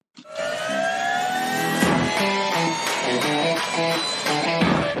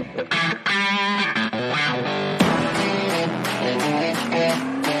And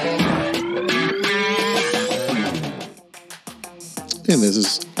this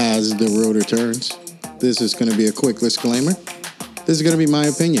is As the Road Returns. This is going to be a quick disclaimer. This is going to be my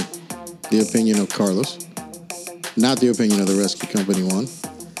opinion. The opinion of Carlos. Not the opinion of the Rescue Company One.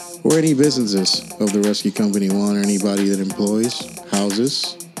 Or any businesses of the Rescue Company One or anybody that employs,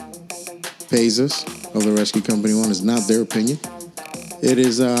 houses, pays us of the Rescue Company One. Is not their opinion. It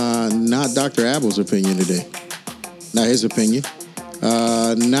is not Dr. Abel's opinion today. Not his opinion.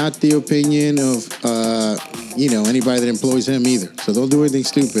 Not the opinion of, anybody that employs him either. So don't do anything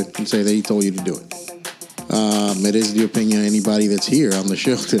stupid and say that he told you to do it. It is the opinion of anybody that's here on the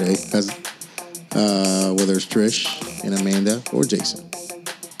show today, whether it's Trish and Amanda or Jason.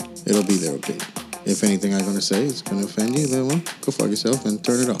 It'll be their opinion. If anything I'm going to say is going to offend you, then go fuck yourself and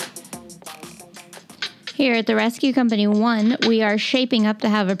turn it off. Here at the Rescue Company One, we are shaping up to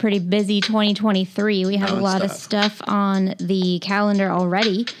have a pretty busy 2023. We have a lot of stuff on the calendar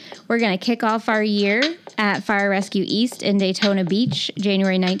already. We're going to kick off our year at Fire Rescue East in Daytona Beach,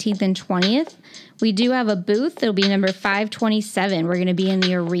 January 19th and 20th. We do have a booth. It'll be number 527. We're going to be in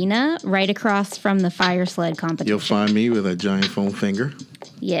the arena right across from the fire sled competition. You'll find me with a giant foam finger.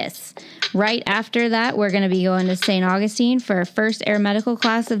 Yes. Right after that, we're going to be going to St. Augustine for our first air medical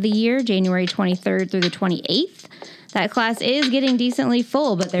class of the year, January 23rd through the 28th. That class is getting decently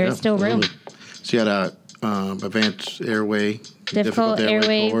full, but there is still room. So you had a advanced airway, difficult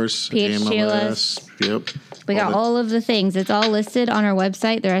airway course, PHTLS. Yep. We got all of the things. It's all listed on our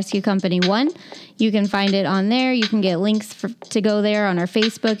website, The Rescue Company One. You can find it on there. You can get links to go there on our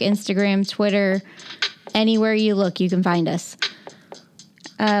Facebook, Instagram, Twitter. Anywhere you look, you can find us.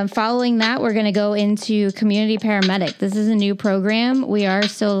 Following that, we're going to go into Community Paramedic. This is a new program. We are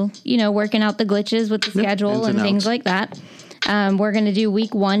still, working out the glitches with the schedule and things like that. We're going to do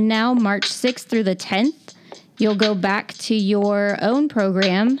week 1 now, March 6th through the 10th. You'll go back to your own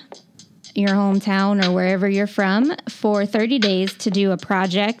program, your hometown or wherever you're from, for 30 days to do a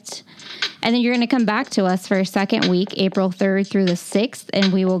project. And then you're going to come back to us for a second week, April 3rd through the 6th,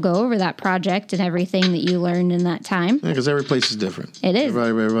 and we will go over that project and everything that you learned in that time. Yeah, because every place is different. It is.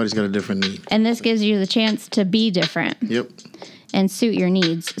 Everybody's got a different need. And this gives you the chance to be different. Yep. And suit your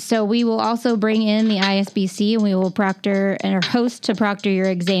needs. So we will also bring in the ISBC, and we will host to proctor your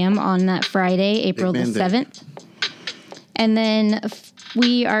exam on that Friday, April the 7th. And then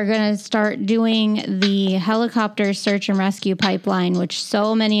we are going to start doing the helicopter search and rescue pipeline, which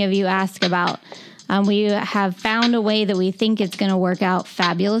so many of you ask about. We have found a way that we think it's going to work out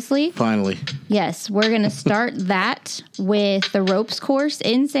fabulously. Finally. Yes, we're going to start that with the ropes course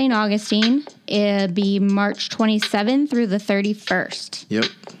in St. Augustine. It'll be March 27th through the 31st. Yep.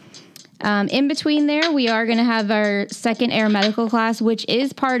 In between there, we are going to have our second air medical class, which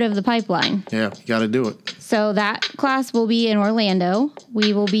is part of the pipeline. Yeah, you got to do it. So that class will be in Orlando.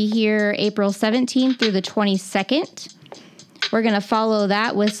 We will be here April 17th through the 22nd. We're going to follow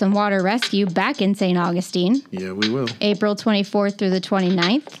that with some water rescue back in St. Augustine. Yeah, we will. April 24th through the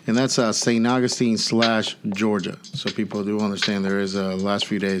 29th. And that's St. Augustine / Georgia. So people do understand there is last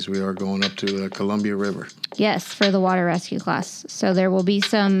few days we are going up to the Columbia River. Yes, for the water rescue class. So there will be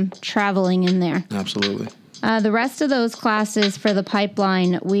some traveling in there. Absolutely. The rest of those classes for the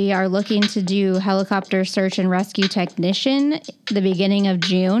pipeline, we are looking to do helicopter search and rescue technician the beginning of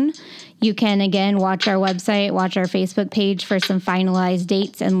June. You can, again, watch our website, watch our Facebook page for some finalized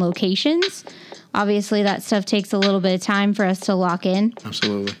dates and locations. Obviously, that stuff takes a little bit of time for us to lock in.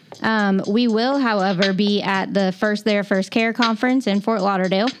 Absolutely. We will, however, be at the First Care conference in Fort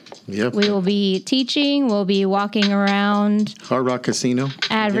Lauderdale. Yep. We will be teaching. We'll be walking around. Hard Rock Casino.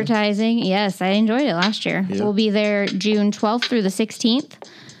 Advertising. Yes, I enjoyed it last year. Yep. We'll be there June 12th through the 16th.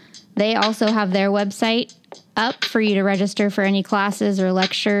 They also have their website up for you to register for any classes or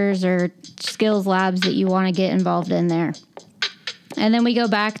lectures or skills labs that you want to get involved in there. And then we go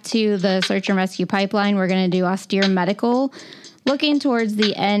back to the search and rescue pipeline. We're going to do austere medical, looking towards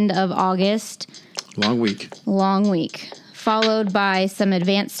the end of August. Long week. Followed by some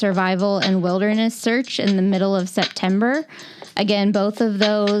advanced survival and wilderness search in the middle of September. Again, both of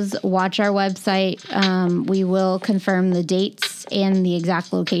those, watch our website. We will confirm the dates and the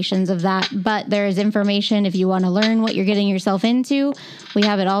exact locations of that. But there is information if you want to learn what you're getting yourself into. We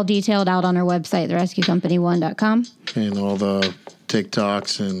have it all detailed out on our website, therescuecompany1.com. And all the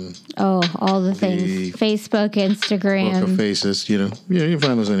TikToks and... all the things. Facebook, Instagram. Book of Faces, you can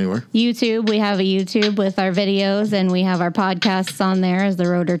find those anywhere. YouTube, we have a YouTube with our videos, and we have our podcasts on there as The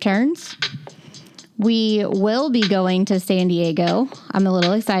Road Returns. We will be going to San Diego. I'm a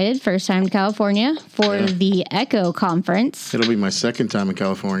little excited. First time to California for the ECHO conference. It'll be my second time in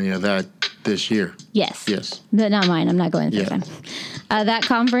California this year. Yes. Yes. But not mine. I'm not going the third time. That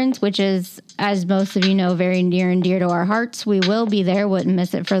conference, which is, as most of you know, very near and dear to our hearts, we will be there. Wouldn't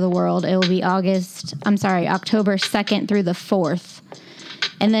miss it for the world. It will be October 2nd through the 4th.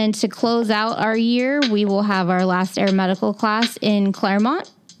 And then to close out our year, we will have our last air medical class in Claremont.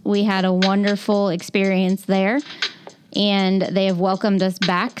 We had a wonderful experience there, and they have welcomed us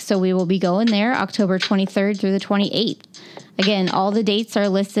back. So we will be going there October 23rd through the 28th. Again, all the dates are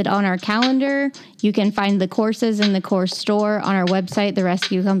listed on our calendar. You can find the courses in the course store on our website,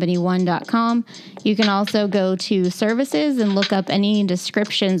 therescuecompany1.com. You can also go to services and look up any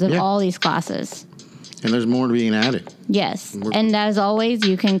descriptions of all these classes. And there's more being added. Yes. And as always,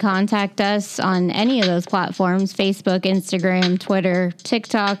 you can contact us on any of those platforms, Facebook, Instagram, Twitter,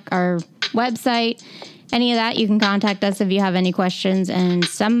 TikTok, our website, any of that. You can contact us if you have any questions, and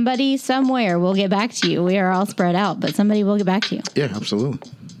somebody somewhere will get back to you. We are all spread out, but somebody will get back to you. Yeah,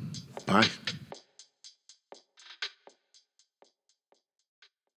 absolutely. Bye.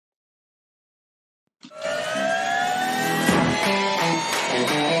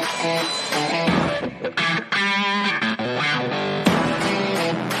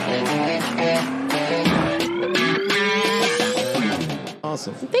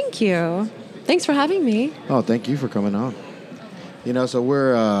 Awesome. Thank you. Thanks for having me. Oh, thank you for coming on. So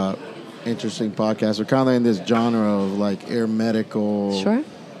we're interesting podcast. We're kind of in this genre of like air medical, Sure.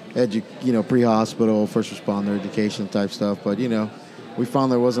 Pre-hospital, first responder education type stuff. But we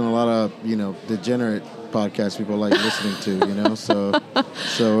found there wasn't a lot of degenerate podcasts people like listening to. So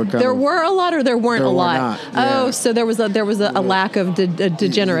we're kind There of, were a lot, or there weren't there a were lot. not, yeah. Oh, so there was a lack of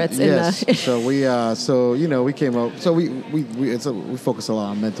degenerates yes. in the. So we came up. So we focus a lot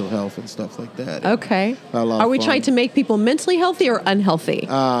on mental health and stuff like that. Okay. A lot Are of we fun. trying to make people mentally healthy or unhealthy?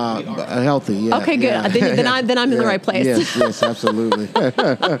 Healthy, yeah. Okay, good. Yeah. Then I'm in the right place. Yes, absolutely.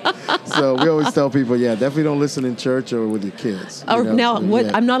 So we always tell people, definitely don't listen in church or with your kids. Now, what?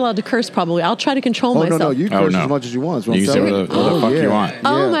 Yeah. I'm not allowed to curse. Probably. I'll try to control Oh, myself. no, you curse no. as much as you want. You can say whatever the fuck you want.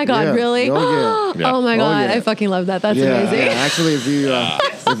 Oh my God! Really? Oh, yeah. Oh my God! yeah. I fucking love that. That's Yeah, amazing. yeah. Actually, if you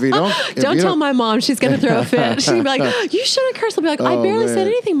don't, Don't tell my mom. She's going to throw a fit. She'll be like, you shouldn't curse. I'll be like, I Oh, barely man. said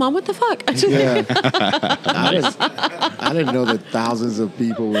anything, Mom. What the fuck? Yeah. I didn't know that thousands of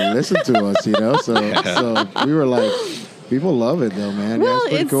people would listen to us, So we were like, people love it though, man. Well, it's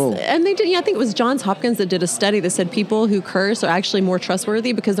pretty cool. And they did. Yeah, I think it was Johns Hopkins that did a study that said people who curse are actually more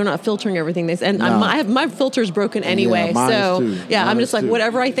trustworthy because they're not filtering everything they say. And No. I have my filter's broken anyway, mine so is too. yeah, Mine I'm is just like too.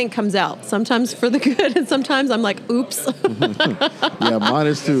 whatever I think comes out. Sometimes for the good, and sometimes I'm like, oops. Yeah, mine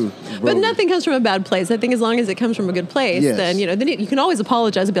is too. But nothing comes from a bad place. I think as long as it comes from a good place, Yes. then then you can always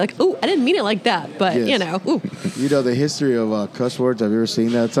apologize and be like, "Ooh, I didn't mean it like that," but Yes. ooh. The history of cuss words. Have you ever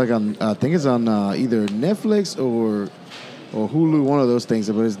seen that? It's like I think it's on either Netflix or Hulu, one of those things.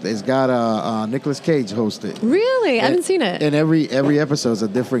 But it's got Nicolas Cage hosted. Really, I haven't seen it. And every episode is a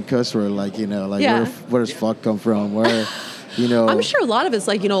different cuss word. Where does fuck come from? Where I'm sure a lot of it's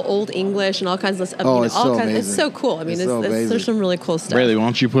like old English and all kinds of stuff. Oh, it's so It's amazing. so cool. I mean, It's so amazing. there's some really cool stuff. Braley, why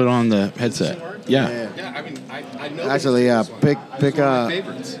don't you put on the headset? Yeah. Yeah, I mean, I know. Actually, pick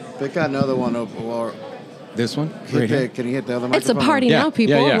favorites. pick another one up or This one? can you hit the other microphone? It's a party now,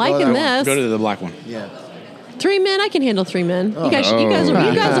 people. I'm liking Go that this. Go to the black one. Yeah. 3 men, I can handle 3 men. You guys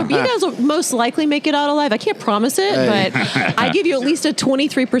will most likely make it out alive. I can't promise it, but I give you at least a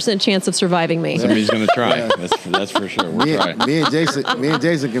 23% chance of surviving me. Somebody's going to try. That's for sure. We'll try. Me and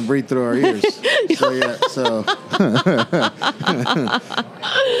Jason can breathe through our ears. So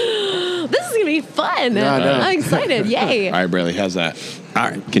This is gonna be fun. Yeah, I know. I'm excited. Yay! All right, Braley, how's that? All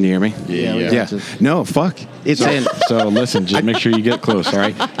right, can you hear me? Yeah, we got you. No, fuck. It's an So listen, just make sure you get close, all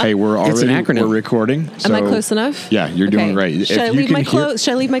right? Hey, we're already It's an acronym. we're recording. Am I so- clothes enough? Yeah, you're doing great. Should I If you leave can my hear- clothes?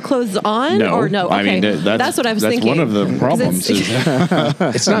 Should I leave my clothes on No, or no? Okay, I mean that's what I was thinking. That's one of the problems. Is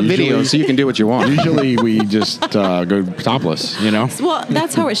it's not video, Usually- so you can do what you want. usually we just go topless, Well,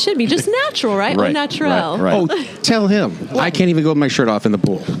 that's how it should be. Just natural, right? Au naturel. Right. Oh, tell him. I can't even go with my shirt off in the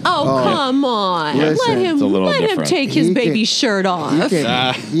pool. Oh, come on. Listen, it's a little Let him different. take his He baby can- shirt off.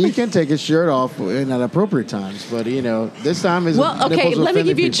 He can take his shirt off in appropriate times, but this time is Well, okay, nipples let me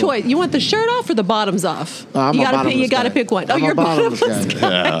give you a offending people. choice. You want the shirt off or the bottoms off? I'm you a gotta pick. bottomless You gotta guy. pick one. Oh, I'm you're a bottomless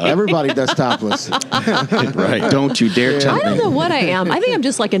guy. Everybody does topless. Right. Don't you dare tell I don't me. know what I am. I think I'm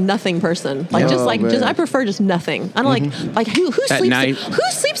just like a nothing person. Like Oh, just man. I prefer just nothing. I don't like who At sleeps night.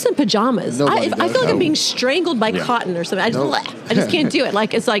 who sleeps in pajamas. Nobody I does. feel like I'm being strangled by cotton or something. I just can't do it.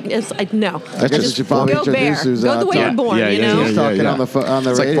 Like it's no. I guess you should probably go bear. introduce who's Go the way you're born. Yeah, you yeah, know. yeah. talking on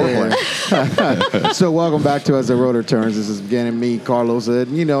the like radio. So welcome back to As the Rotor Turns. This is again me, Carlos.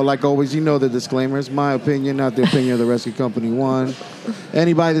 Like always, the disclaimer. It's my opinion, not the opinion of the Rescue Company One.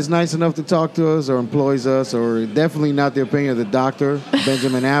 Anybody that's nice enough to talk to us or employs us, or definitely not the opinion of the doctor,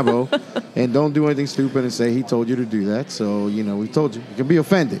 Benjamin Abbo. And don't do anything stupid and say he told you to do that. So, we told you. You can be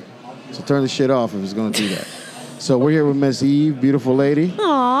offended. So turn the shit off if it's going to do that. So we're here with Miss Eve, beautiful lady.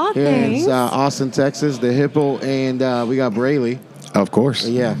 Aw, Here thanks. in Austin, Texas, the Hippo, and we got Brayley. Of course.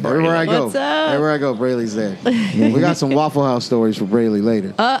 Yeah, everywhere I go. What's up? Everywhere I go, Brayley's there. We got some Waffle House stories for Brayley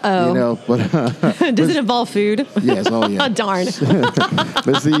later. Uh-oh. But Does it involve food? yes, oh yeah. Darn.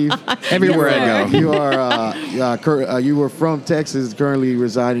 Miss Eve, Everywhere I go. you are you were from Texas, currently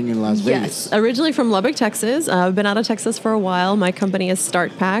residing in Las Yes, Vegas. originally from Lubbock, Texas. I've been out of Texas for a while. My company is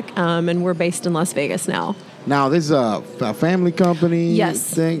Start Pack, and we're based in Las Vegas now. Now, this is a family company Yes,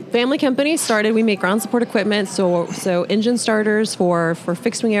 thing. family company started. We make ground support equipment, so engine starters for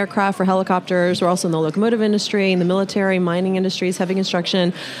fixed wing aircraft, for helicopters. We're also in the locomotive industry, in the military, mining industries, heavy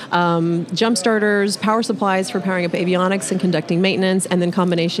construction, jump starters, power supplies for powering up avionics and conducting maintenance, and then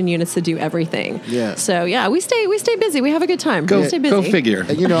combination units to do everything. Yeah. So yeah, we stay busy. We have a good time. Go, we stay busy. go figure.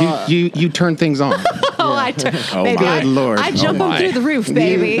 And, you turn things on. Oh, baby, Good Lord. I jump Oh, them my. through the roof,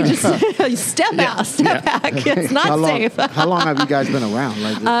 baby. Just step out, step back. It's not safe. How long have you guys been around?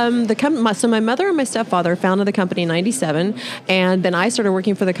 Like, So my mother and my stepfather founded the company in '97, and then I started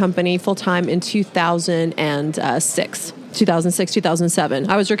working for the company full time in 2006. 2007.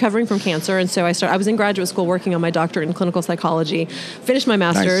 I was recovering from cancer, and so I was in graduate school working on my doctorate in clinical psychology, finished my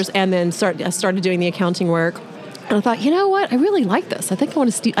master's, and then started doing the accounting work. And I thought, you know what? I really like this. I think I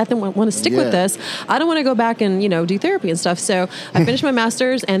want to stick with this. I don't want to go back and do therapy and stuff. So I finished my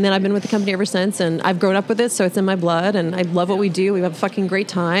master's, and then I've been with the company ever since. And I've grown up with it, so it's in my blood. And I love what we do. We have a fucking great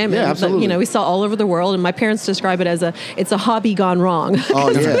time. Yeah, and, absolutely. We sell all over the world. And my parents describe it as it's a hobby gone wrong. Oh,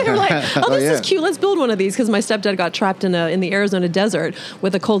 yeah. They're like, Oh, this yeah. is cute. Let's build one of these, because my stepdad got trapped in the Arizona desert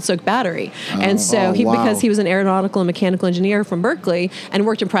with a cold soaked battery, and so wow. because he was an aeronautical and mechanical engineer from Berkeley and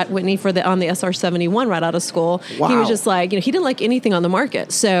worked in Pratt & Whitney on the SR-71 right out of school. He Wow. was just like, he didn't like anything on the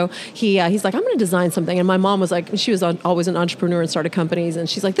market. So he's like, I'm going to design something. And my mom was like, she was always an entrepreneur and started companies. And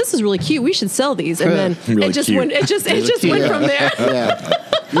she's like, this is really cute. We should sell these. And then Really it just cute. went. It just went from there. yeah.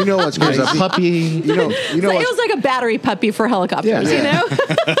 You know what's There's crazy? a puppy. You know It what's was like a battery puppy for helicopters, Yeah.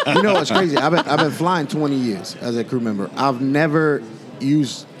 You know what's crazy? I've been flying 20 years as a crew member. I've never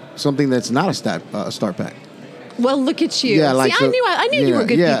used something that's not a start pack. Well, look at you. Yeah, like See, I knew you were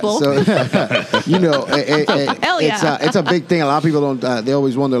good people. So, Hell yeah. it's a big thing. A lot of people don't. They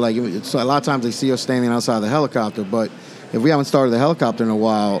always wonder. Like, a lot of times they see us standing outside the helicopter, but if we haven't started the helicopter in a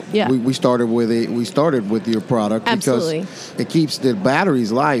while, Yeah. we started with it. We started with your product Absolutely. because it keeps the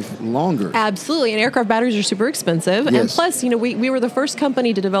battery's life longer. Absolutely, and aircraft batteries are super expensive. And Yes. plus, we were the first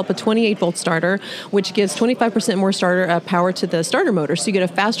company to develop a 28-volt starter, which gives 25% more starter power to the starter motor. So you get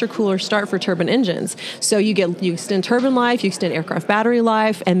a faster, cooler start for turbine engines. So you extend turbine life, you extend aircraft battery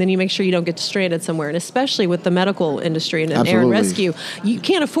life, and then you make sure you don't get stranded somewhere. And especially with the medical industry and air and Absolutely. rescue, you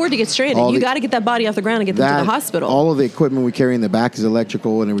can't afford to get stranded. All You the- got to get that body off the ground and get them to the hospital. All of the equipment we carry in the back is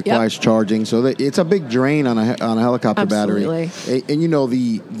electrical and it requires charging, so it's a big drain on a helicopter Absolutely. battery. And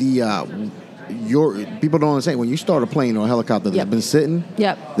your people don't understand, when you start a plane or a helicopter that's Yep. been sitting,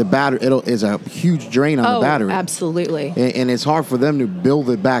 Yep. the battery is a huge drain on the battery. Absolutely. And it's hard for them to build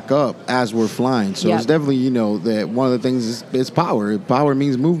it back up as we're flying. So Yep. it's definitely, that one of the things is power. Power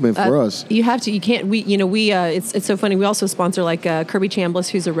means movement for us. You have to. You can't. It's so funny. We also sponsor Kirby Chambliss,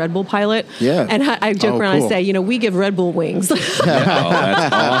 who's a Red Bull pilot. Yeah. And I joke Oh, around. cool. I say, we give Red Bull wings. Oh,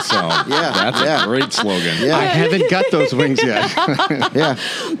 that's awesome. Yeah, That's yeah. a great slogan. Yeah. I haven't got those wings yet. Yeah.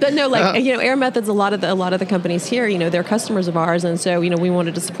 But no, Air Methods. A lot of the companies here, they're customers of ours, and so we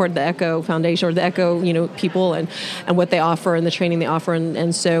wanted to support the Echo Foundation or the Echo people and what they offer and the training they offer,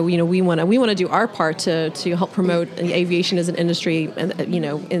 and so we want to do our part to help promote aviation as an industry, and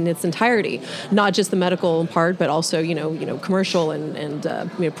in its entirety, not just the medical part, but also commercial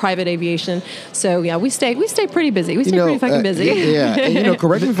and private aviation. So yeah, we stay pretty busy. We stay pretty fucking busy. Yeah, and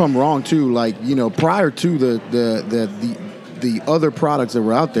correct me if I'm wrong too. Like, prior to the other products that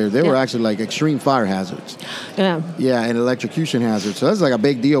were out there, they were Yeah. actually like extreme fire hazards. Yeah. Yeah, and electrocution hazards. So that's like a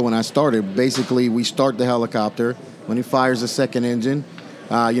big deal when I started. Basically, we start the helicopter when he fires the second engine.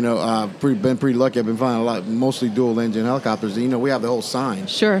 Been pretty lucky. I've been flying mostly dual engine helicopters. We have the whole sign.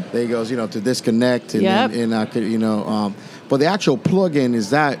 Sure. There he goes. To disconnect and Yep. but the actual plug-in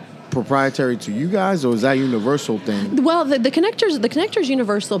is that proprietary to you guys, or is that a universal thing? Well, the connector's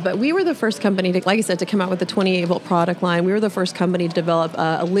universal, but we were the first company to, like I said, to come out with the 28 volt product line. We were the first company to develop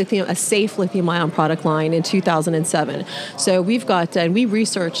a safe lithium ion product line in 2007. So we've got, and we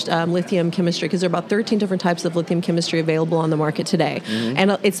researched lithium chemistry, because there are about 13 different types of lithium chemistry available on the market today.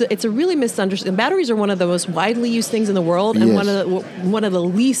 And it's a really misunderstood. Batteries are one of the most widely used things in the world, and one of the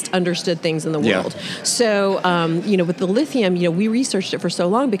least understood things in the world. So, with the lithium, we researched it for so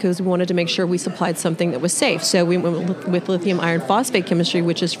long because we wanted to make sure we supplied something that was safe. So we went with lithium iron phosphate chemistry,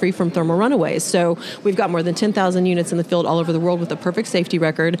 which is free from thermal runaways. So we've got more than 10,000 units in the field all over the world with a perfect safety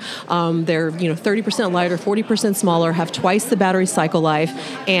record. They're 30% lighter, 40% smaller, have twice the battery cycle life,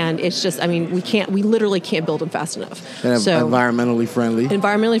 and it's just, we literally can't build them fast enough. And so environmentally friendly.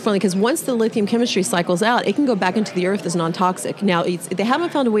 Environmentally friendly, because once the lithium chemistry cycles out, it can go back into the earth as non-toxic. Now, they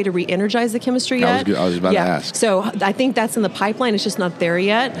haven't found a way to re-energize the chemistry yet. I was about to ask. So I think that's in the pipeline. It's just not there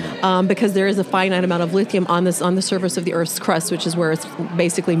yet, because there is a finite amount of lithium on the surface of the Earth's crust, which is where it's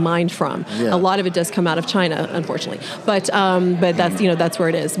basically mined from. Yeah. A lot of it does come out of China, unfortunately, but that's where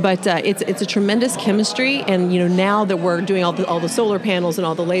it is. But it's a tremendous chemistry, and now that we're doing all the solar panels and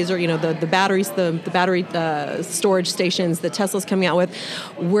all the laser, the batteries, the battery storage stations that Tesla's coming out with,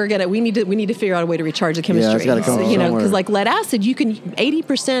 we need to figure out a way to recharge the chemistry. Yeah, it's gotta come from somewhere. Because like lead acid, you can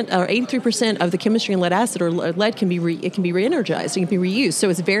 80% or 83% of the chemistry in lead acid or lead can be re-energized. It can be reused. So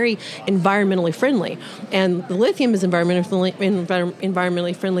it's very environmentally friendly. And the lithium is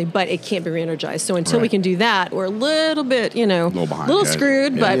environmentally friendly, but it can't be re-energized. So until we can do that, we're a little bit, little behind, little guys.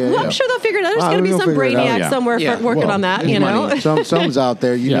 screwed. But I'm sure they'll figure it out. There's going to be some brainiac somewhere working on that. Some's out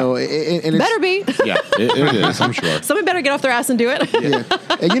there, and it's, better be. Yeah, it is. I'm sure. Someone better get off their ass and do it.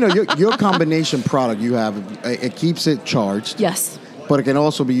 And your combination product you have, it keeps it charged. Yes. But it can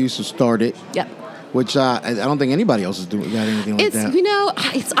also be used to start it. Yep. Which I don't think anybody else is doing anything like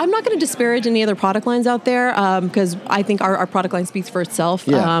that. I'm not going to disparage any other product lines out there, because I think our product line speaks for itself.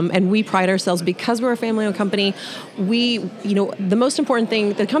 Yeah. And we pride ourselves, because we're a family-owned company. The most important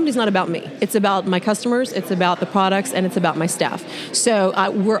thing, the company's not about me. It's about my customers, it's about the products, and it's about my staff. So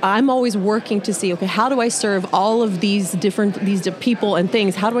I'm always working to see, okay, how do I serve all of these people and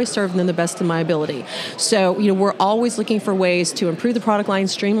things? How do I serve them the best of my ability? So, we're always looking for ways to improve the product line,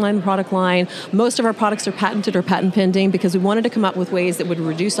 streamline the product line. Most of our products are patented or patent pending, because we wanted to come up with ways that would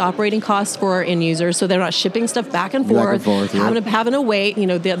reduce operating costs for our end users, so they're not shipping stuff back and forth, having to wait.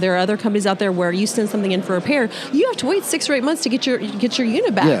 There are other companies out there where you send something in for repair, you have to wait 6 or 8 months to get your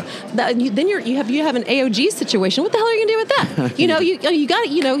unit back. Yeah. Then you have an AOG situation. What the hell are you gonna do with that? you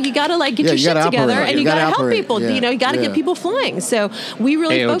got to like get your shit together, and you got to help people. Yeah. You got to get people flying. So we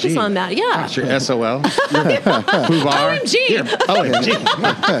really AOG. focus on that. Yeah. That's your SOL. Fubar. OMG. OMG.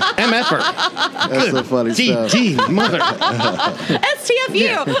 MFR. That's so funny stuff. GG. Mother.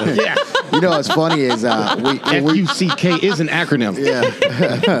 STFU. Yeah. What's funny is FUCK is an acronym.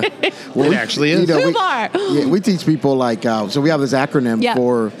 It actually is. We teach people so we have this acronym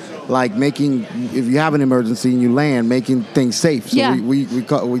for making, if you have an emergency and you land, making things safe. So we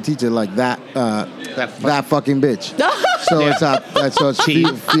teach it like that. That fucking bitch. So it's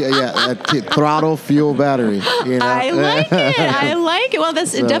throttle, fuel, battery. I like it. Well,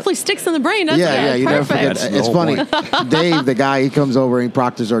 it definitely sticks in the brain, doesn't it? You never forget. It's funny. Dave, the guy, he comes over and he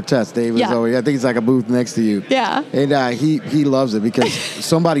proctors our test. Dave is over. I think it's like a booth next to you. Yeah. And he loves it because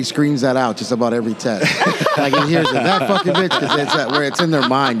somebody screams that out just about every test. He hears it, that fucking bitch, because where it's in their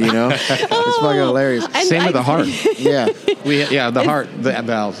mind. It's fucking hilarious. Same with the heart. Yeah. The heart, the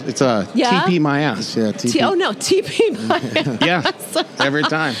valve. It's a TP my ass. Yeah, TP. Oh no, TP my ass. Yeah. Every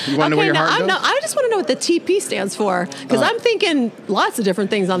time. You want to know where your heart goes? I just want to know what the TP stands for, because I'm thinking lots of different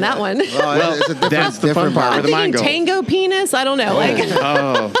things on that one. Well, that's the fun part where the mind goes. Tango penis. I don't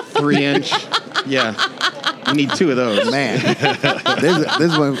know. 3-inch. Yeah. You need 2 of those. Man,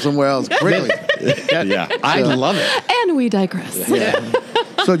 this went somewhere else quickly. I love it. And we digress. Yeah.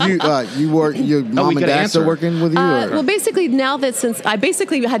 So your mom and dad still working with you? Well, basically now that since I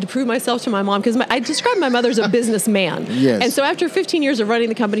basically had to prove myself to my mom, because I described my mother as a businessman. Yes. And so after 15 years of running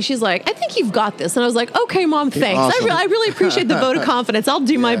the company, she's like, I think you've got this. And I was like, okay, Mom, thanks. Awesome. I really appreciate the vote of confidence. I'll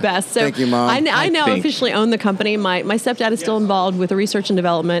do my best. So thank you, Mom. I now officially own the company. My stepdad is still involved with the research and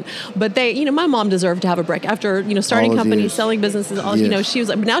development, but my mom deserved to have a break after starting companies, selling businesses. She was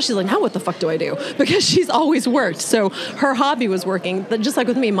like, now she's like, now what the fuck do I do? Because she's always worked. So her hobby was working, but just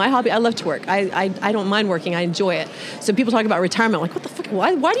like with me, my hobby, I love to work. I don't mind working. I enjoy it. So people talk about retirement. I'm like, what the fuck?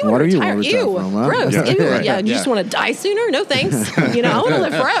 Why do you want to retire? Ew, gross. Ew. You just want to die sooner? No thanks. I want to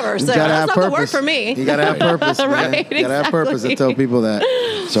live forever. So that's not the work for me. You gotta have purpose. Right. You gotta have purpose to tell people that.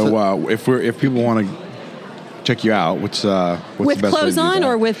 So if people want to check you out, what's the With best way clothes to do on that?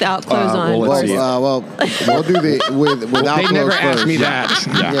 or without clothes on? well, let's see. We'll do the without They clothes never first. asked me that.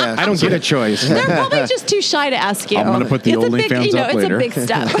 Yeah. I don't get a choice. They're probably just too shy to ask you. I'm gonna put the It's a big, OnlyFans you know, up it's later. a big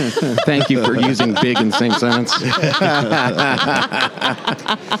step. Thank you for using big in the same sentence.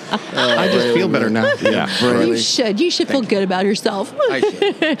 I just feel better now. Yeah. You should. You should feel good about yourself.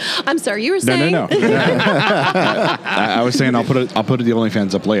 I'm sorry. You were saying. No. I was saying I'll put the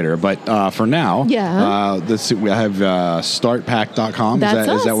OnlyFans up later, but for now, Yeah. I have startpack.com. That's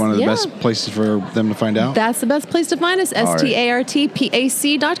is that us, one of the yeah. best places for them to find out? That's the best place to find us. All right.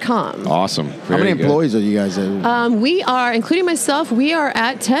 STARTPAC.com. Awesome. How Very many good. employees are you guys? We are, including myself, we are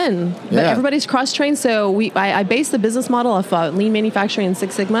at 10. But Yeah. everybody's cross-trained. So I base the business model off lean manufacturing and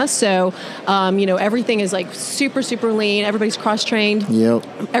Six Sigma. So, everything is like super, super lean. Everybody's cross-trained. Yep.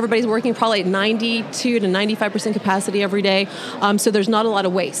 Everybody's working probably at 92 to 95% capacity every day. So there's not a lot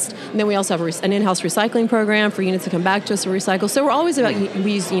of waste. And then we also have an in-house recycling program for units to come back to us to recycle. So we're always about,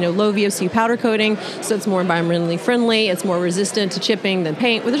 we use, low VOC powder coating. So it's more environmentally friendly. It's more resistant to chipping than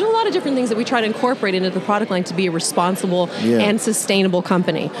paint. Well, there's a lot of different things that we try to incorporate into the product line to be a responsible and sustainable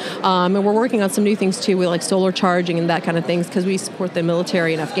company. And we're working on some new things too with like solar charging and that kind of things because we support the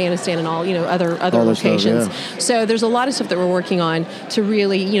military in Afghanistan and all, other All that stuff, locations. yeah. So there's a lot of stuff that we're working on to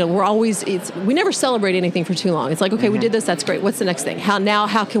really, we never celebrate anything for too long. It's like, okay, we did this, that's great. What's the next thing?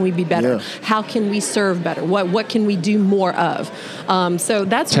 How can we be better? Yeah. How can we serve better? What can we do more of? So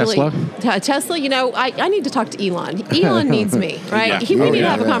that's Tesla? really Tesla. I need to talk to Elon. Elon needs me, right? Yeah. We need to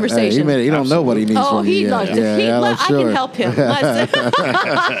have a conversation. He don't know what he needs Oh, from you he yet. loves it. I'm I sure. can help him. Let's,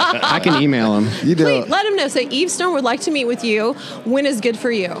 I can email him. You know, please let him know. Say, Eve Stone would like to meet with you. When is good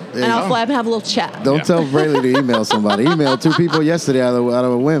for you? And I'll fly up and have a little chat. don't tell Brayley to email somebody. Email 2 people yesterday out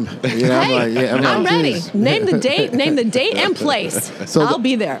of a whim. I'm ready. geez. Name the date and place. I'll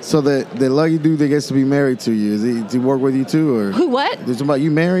be there. So the lucky dude that gets to be married to you, does he work with you too, or Who? What? Is somebody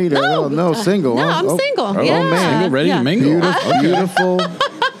you married? Or, no, single. No, huh? I'm single. Oh, Yeah. man, Single, ready to mingle. beautiful,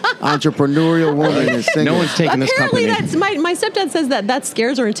 entrepreneurial woman is single. No one's taking this Apparently, company. that's my stepdad says that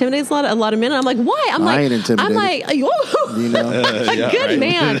scares or intimidates a lot of men. And I'm like, why? I ain't intimidated. I'm like, whoa, You know? a good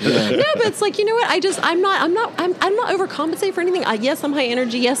man. No, but it's like, you know what? I'm not overcompensating for anything. Yes, I'm high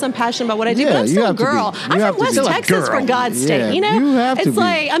energy. Yes, I'm passionate about what I do. Yeah, but I'm you still a have to be. girl. You I'm have from to be. West Still a Texas, for girl. God's Yeah, sake. you have to it's be.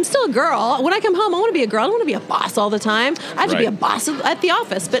 like I'm still a girl. When I come home, I want to be a girl. I don't want to be a boss all the time. I have to be Right. a boss at the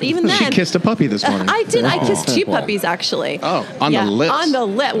office. But even then, She kissed a puppy this morning. I did. I kissed 2 puppies actually. Oh, on the lips. On the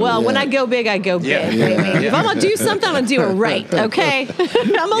lip. Well, when Yeah. I go big, I go big. Yeah. Baby. If I'm gonna do something, I'm gonna do it right. Okay.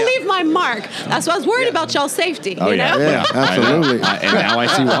 I'm gonna leave my mark. That's why I was worried about y'all's safety. Oh, you yeah. know? Yeah, absolutely. And now I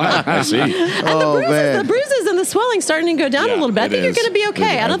see why. I see. And the bruises and the swelling starting to go down a little bit. I it think you're is. going to be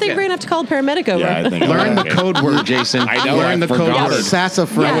okay. I don't think Yeah. we're going to have to call a paramedic over. Yeah, I think Learn the okay. code word, Jason. I know. Learn I the code forgot word. it.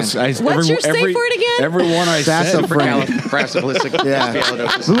 Sassafras. What's your safe word again? Everyone I said. Sassafras.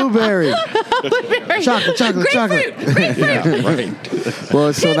 Yeah. Blueberry. Chocolate. Grapefruit. Yeah, right. Well,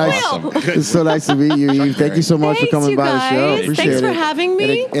 it's so nice. Awesome. It's so nice to meet you, Eve. Thank you so much Thanks, for coming you by the show. guys. Appreciate Thanks it. for having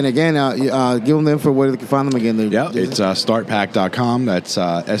me. And again, give them the info where they can find them again. Yeah, it's startpack.com. That's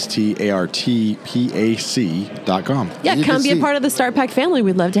STARTPAC.com. Yeah, You come can be a see. part of the Start Pack family.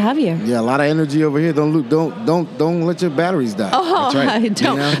 We'd love to have you. Yeah, a lot of energy over here. Don't let your batteries die. Oh, right. I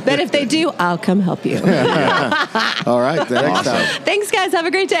don't. You know? But if they do, I'll come help you. All right, the next time. Thanks, guys. Have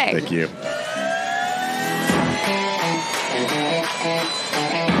a great day. Thank you.